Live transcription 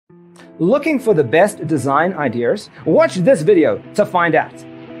Looking for the best design ideas? Watch this video to find out.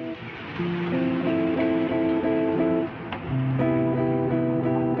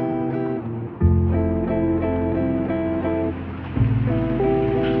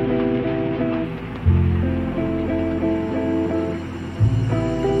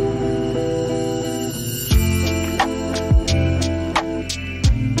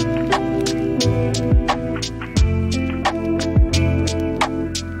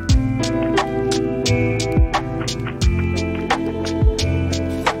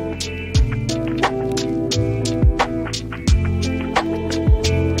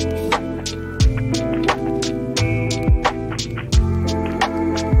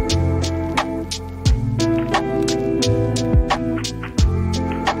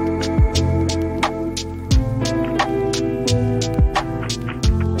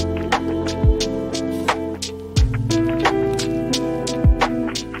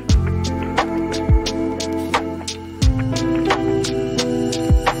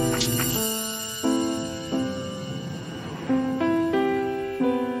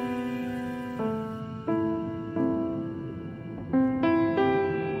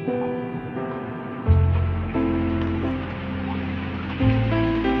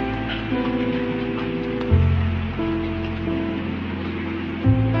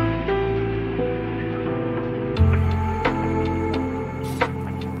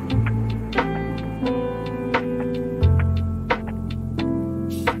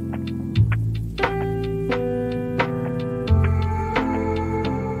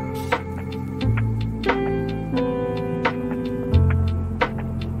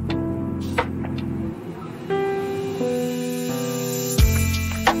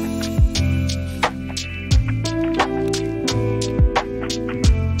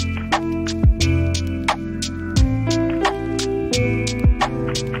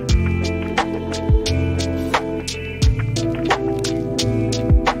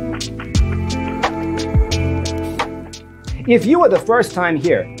 If you are the first time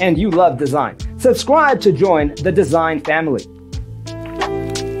here and you love design, subscribe to join the design family.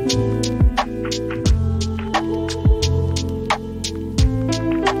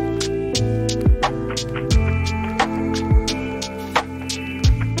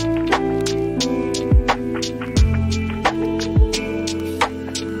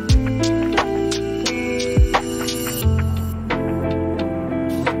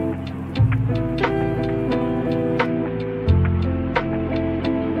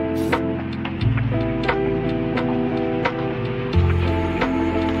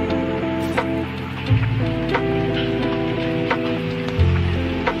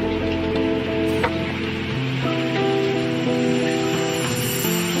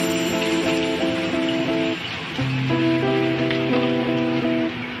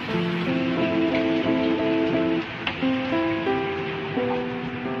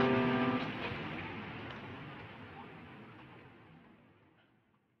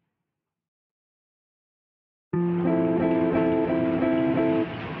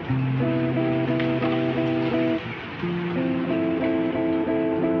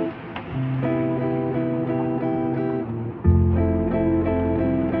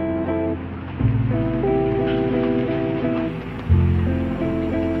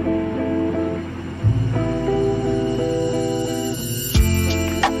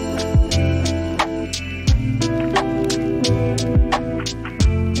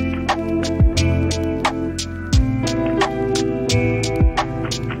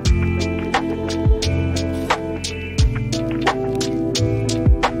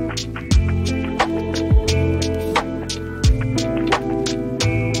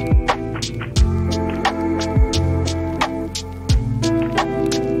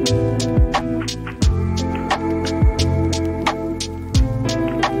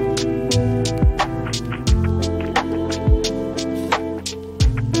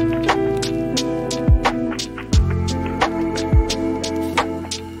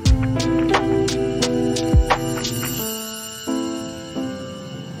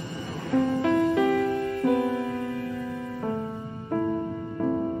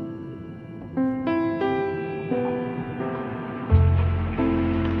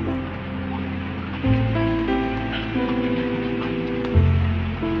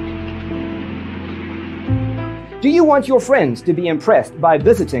 Do you want your friends to be impressed by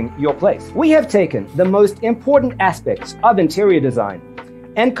visiting your place? We have taken the most important aspects of interior design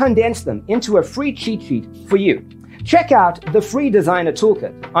and condensed them into a free cheat sheet for you. Check out the free designer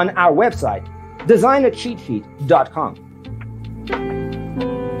toolkit on our website, designercheatsheet.com.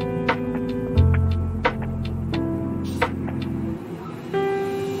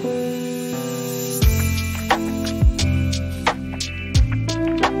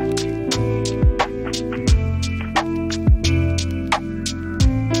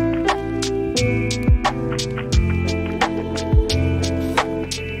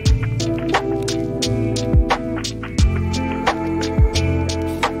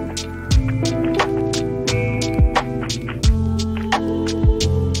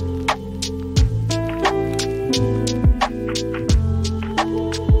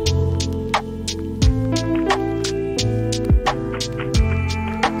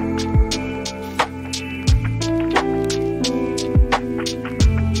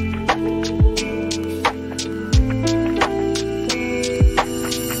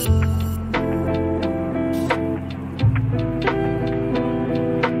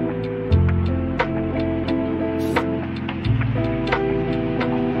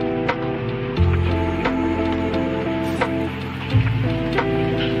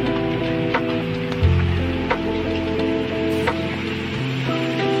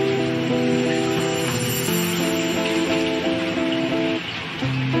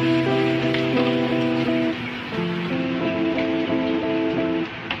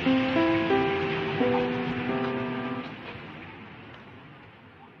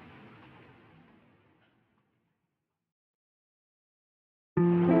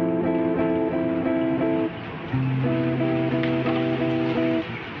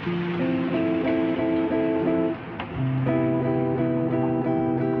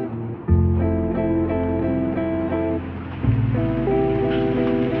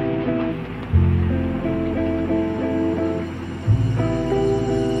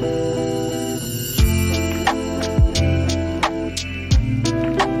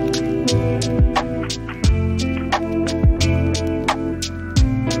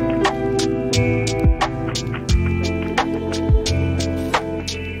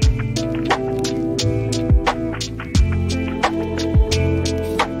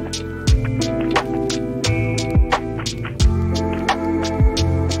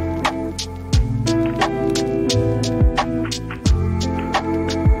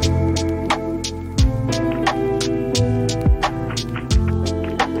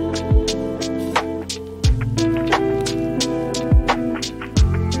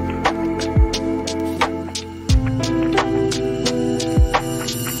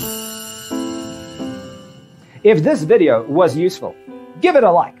 If this video was useful, give it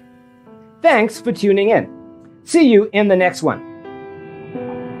a like. Thanks for tuning in. See you in the next one.